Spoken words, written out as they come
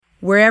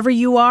Wherever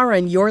you are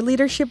on your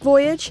leadership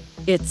voyage,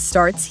 it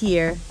starts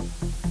here.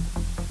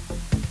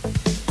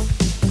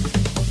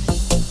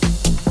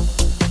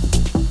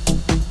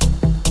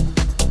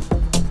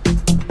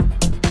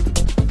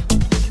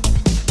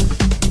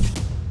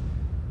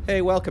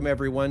 Hey, welcome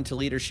everyone to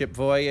Leadership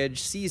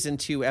Voyage, Season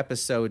 2,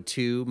 Episode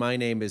 2. My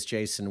name is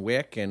Jason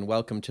Wick, and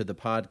welcome to the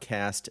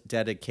podcast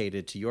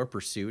dedicated to your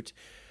pursuit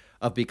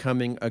of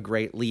becoming a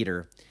great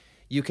leader.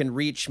 You can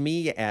reach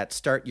me at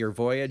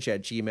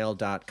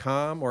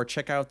startyourvoyage@gmail.com or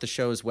check out the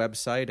show's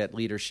website at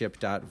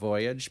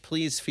leadership.voyage.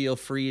 Please feel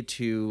free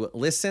to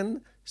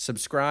listen,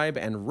 subscribe,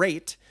 and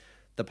rate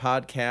the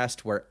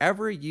podcast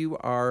wherever you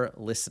are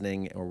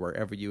listening or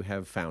wherever you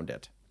have found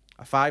it.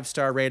 A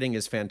 5-star rating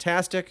is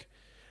fantastic.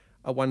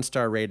 A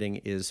 1-star rating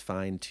is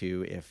fine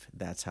too if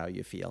that's how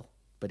you feel.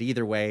 But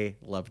either way,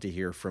 love to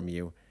hear from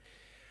you.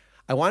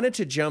 I wanted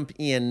to jump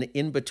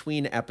in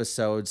between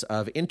episodes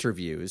of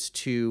interviews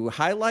to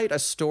highlight a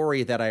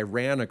story that I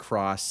ran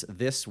across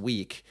this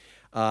week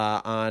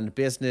on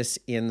Business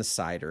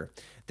Insider.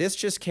 This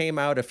just came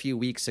out a few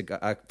days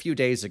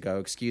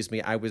ago.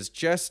 I was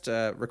just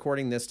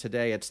recording this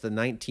today. It's the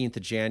 19th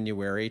of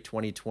January,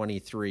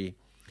 2023.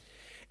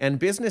 And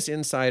Business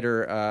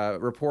Insider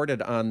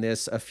reported on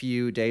this a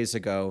few days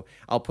ago.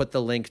 I'll put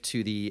the link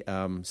to the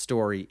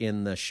story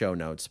in the show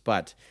notes.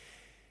 But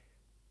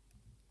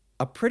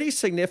a pretty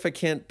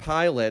significant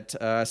pilot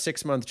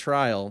 6-month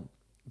trial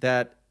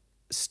that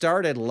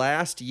started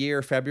last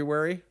year,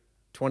 February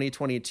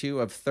 2022,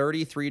 of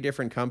 33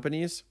 different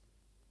companies,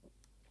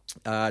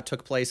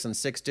 took place in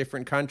 6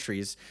 different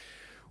countries,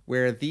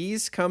 where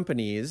these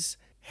companies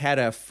had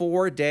a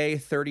 4-day,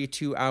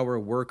 32-hour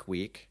work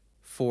week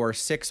for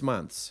 6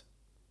 months.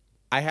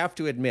 I have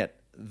to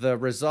admit, the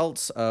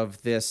results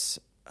of this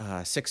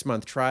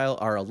 6-month trial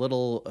are a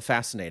little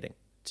fascinating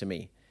to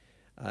me.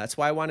 That's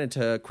why I wanted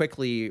to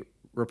quickly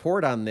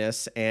report on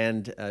this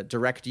and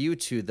direct you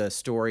to the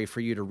story for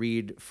you to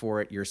read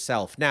for it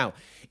yourself. Now,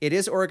 it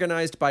is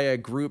organized by a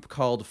group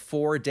called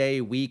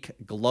 4-Day Week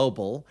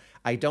Global.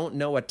 I don't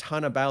know a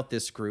ton about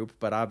this group,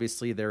 but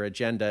obviously their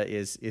agenda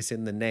is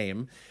in the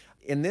name.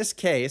 In this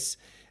case,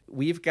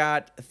 we've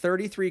got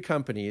 33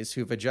 companies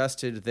who've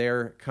adjusted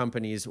their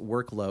company's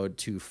workload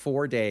to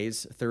 4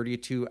 days,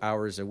 32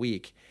 hours a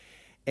week.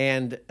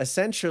 And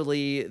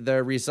essentially,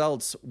 the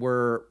results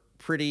were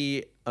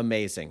pretty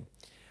amazing.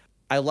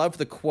 I love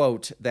the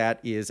quote that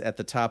is at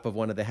the top of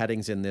one of the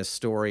headings in this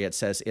story. It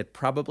says, "It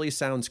probably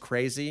sounds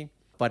crazy,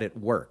 but it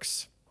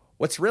works."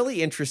 What's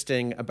really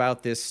interesting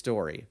about this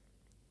story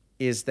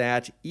is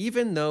that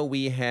even though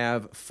we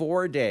have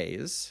 4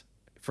 days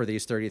for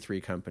these 33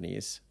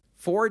 companies,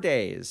 4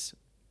 days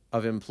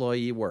of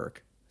employee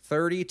work,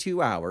 32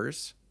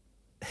 hours,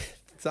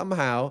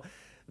 somehow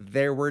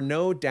there were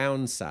no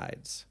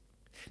downsides.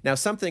 Now,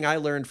 something I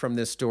learned from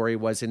this story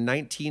was in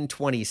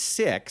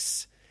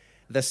 1926,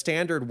 the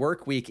standard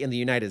work week in the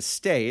United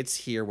States,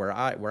 here where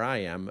I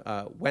am,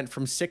 went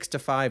from 6 to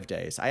 5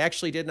 days. I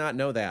actually did not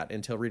know that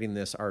until reading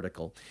this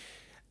article.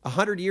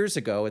 100 years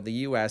ago in the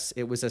U.S.,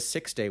 it was a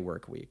 6-day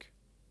work week.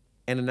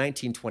 And in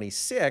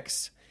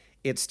 1926,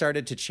 it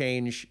started to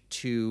change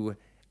to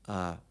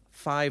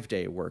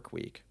 5-day work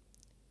week.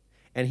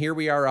 And here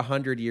we are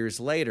 100 years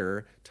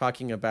later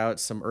talking about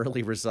some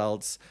early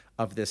results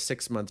of this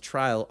 6-month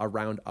trial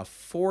around a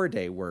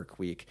 4-day work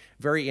week.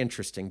 Very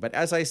interesting. But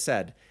as I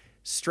said,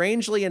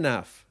 strangely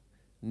enough,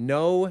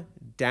 no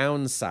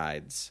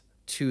downsides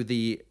to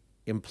the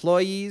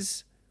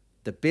employees,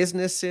 the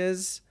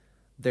businesses,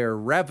 their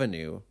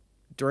revenue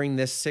during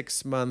this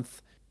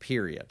 6-month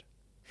period.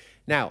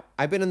 Now,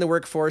 I've been in the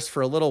workforce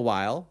for a little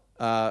while,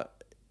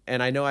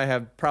 and I know I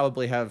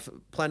probably have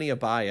plenty of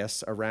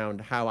bias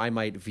around how I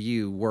might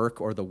view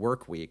work or the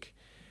work week.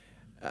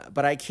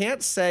 But I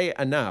can't say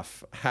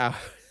enough how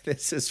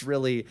this is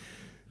really,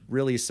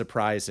 really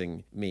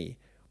surprising me.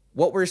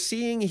 What we're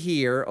seeing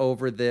here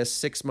over this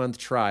 6-month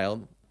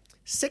trial,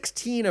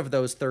 16 of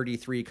those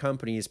 33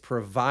 companies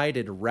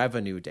provided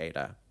revenue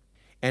data.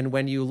 And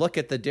when you look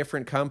at the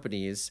different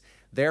companies,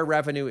 their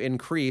revenue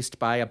increased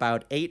by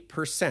about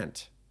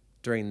 8%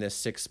 during this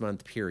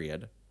 6-month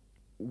period,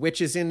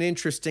 which is an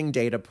interesting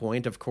data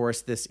point. Of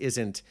course, this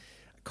isn't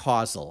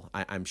causal,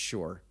 I'm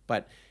sure,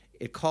 but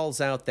it calls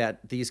out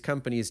that these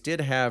companies did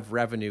have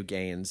revenue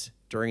gains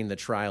during the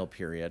trial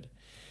period.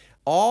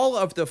 All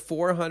of the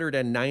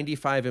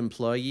 495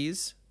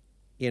 employees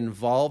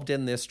involved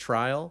in this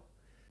trial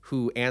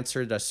who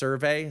answered a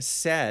survey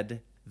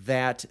said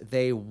that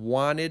they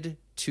wanted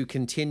to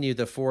continue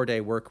the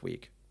 4-day work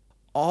week.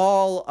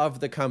 All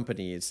of the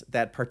companies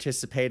that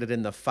participated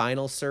in the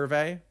final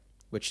survey,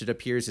 which it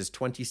appears is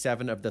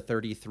 27 of the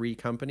 33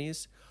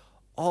 companies,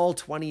 all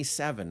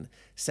 27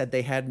 said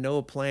they had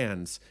no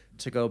plans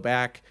to go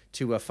back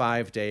to a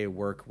 5-day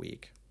work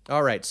week.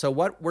 All right, so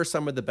what were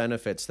some of the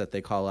benefits that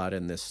they call out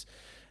in this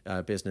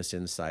Business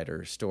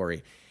Insider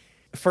story?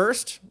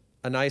 First,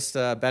 a nice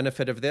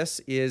benefit of this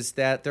is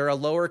that there are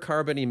lower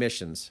carbon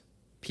emissions.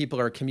 People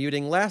are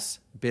commuting less,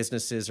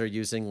 businesses are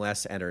using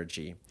less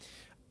energy.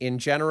 In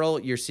general,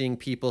 you're seeing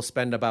people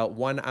spend about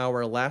 1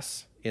 hour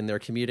less in their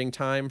commuting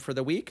time for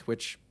the week,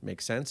 which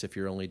makes sense if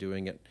you're only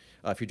doing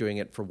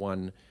it for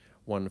one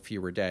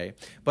fewer day.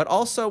 But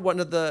also one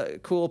of the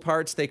cool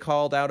parts they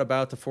called out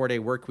about the 4-day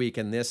work week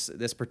in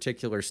this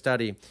particular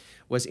study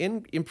was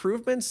in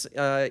improvements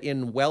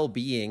in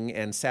well-being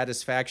and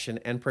satisfaction,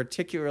 and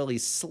particularly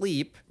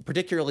sleep,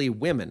 particularly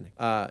women.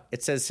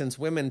 It says since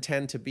women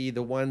tend to be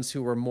the ones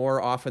who are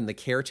more often the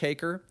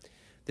caretaker,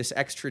 this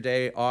extra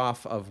day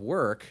off of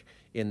work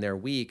in their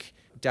week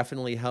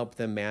definitely helped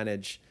them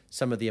manage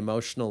some of the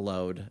emotional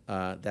load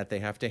that they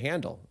have to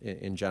handle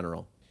in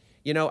general.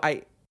 You know,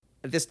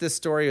 This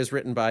story was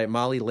written by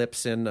Molly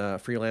Lipson, a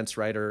freelance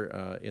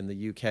writer in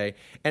the UK.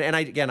 And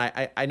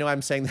I know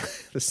I'm saying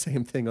the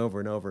same thing over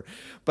and over,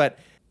 but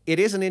it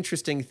is an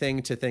interesting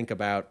thing to think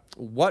about.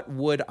 What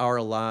would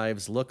our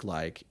lives look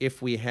like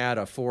if we had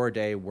a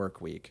 4-day work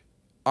week?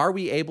 Are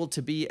we able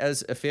to be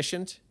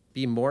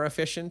more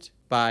efficient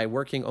by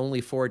working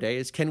only 4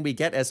 days? Can we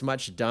get as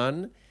much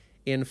done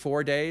in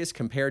 4 days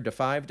compared to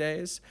 5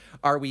 days?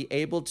 Are we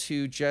able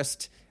to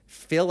just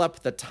fill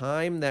up the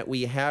time that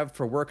we have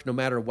for work, no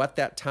matter what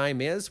that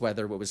time is,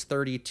 whether it was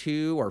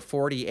 32 or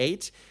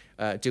 48?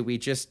 Do we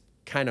just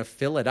kind of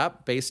fill it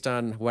up based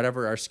on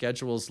whatever our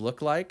schedules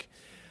look like?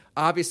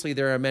 Obviously,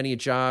 there are many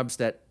jobs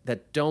that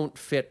don't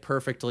fit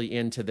perfectly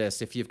into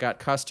this. If you've got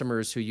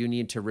customers who you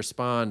need to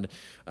respond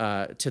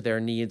to their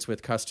needs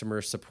with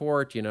customer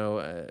support,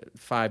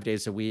 5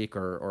 days a week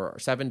or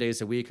 7 days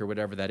a week or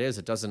whatever that is,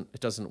 it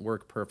doesn't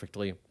work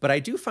perfectly. But I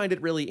do find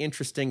it really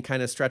interesting,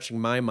 kind of stretching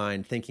my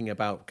mind, thinking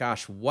about,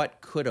 gosh,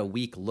 what could a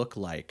week look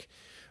like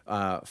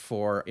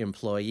for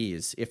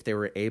employees if they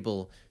were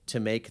able to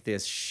make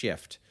this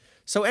shift?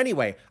 So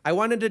anyway, I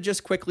wanted to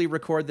just quickly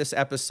record this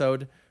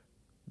episode.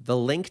 The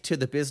link to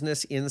the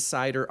Business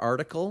Insider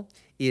article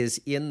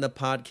is in the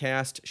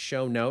podcast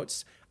show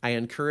notes. I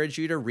encourage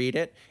you to read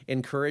it,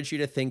 encourage you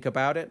to think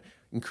about it,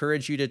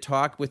 encourage you to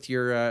talk with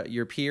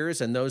your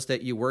peers and those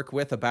that you work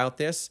with about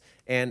this,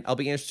 and I'll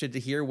be interested to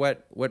hear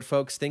what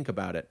folks think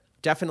about it.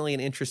 Definitely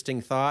an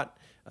interesting thought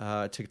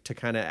to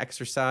kind of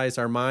exercise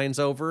our minds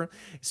over,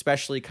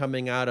 especially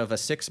coming out of a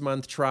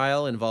 6-month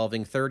trial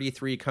involving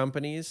 33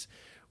 companies,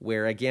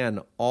 where, again,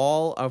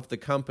 all of the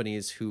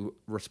companies who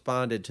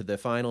responded to the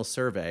final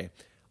survey,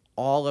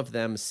 all of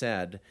them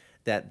said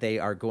that they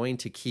are going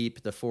to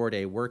keep the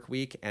 4-day work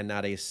week, and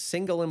not a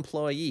single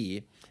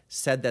employee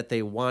said that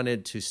they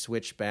wanted to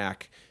switch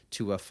back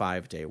to a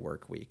 5-day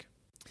work week.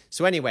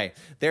 So anyway,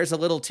 there's a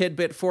little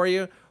tidbit for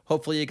you.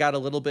 Hopefully you got a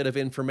little bit of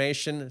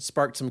information,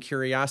 sparked some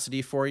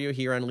curiosity for you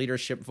here on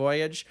Leadership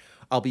Voyage.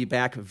 I'll be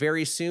back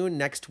very soon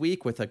next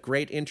week with a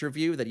great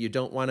interview that you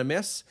don't want to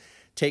miss.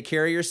 Take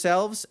care of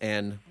yourselves,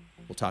 and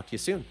we'll talk to you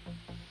soon.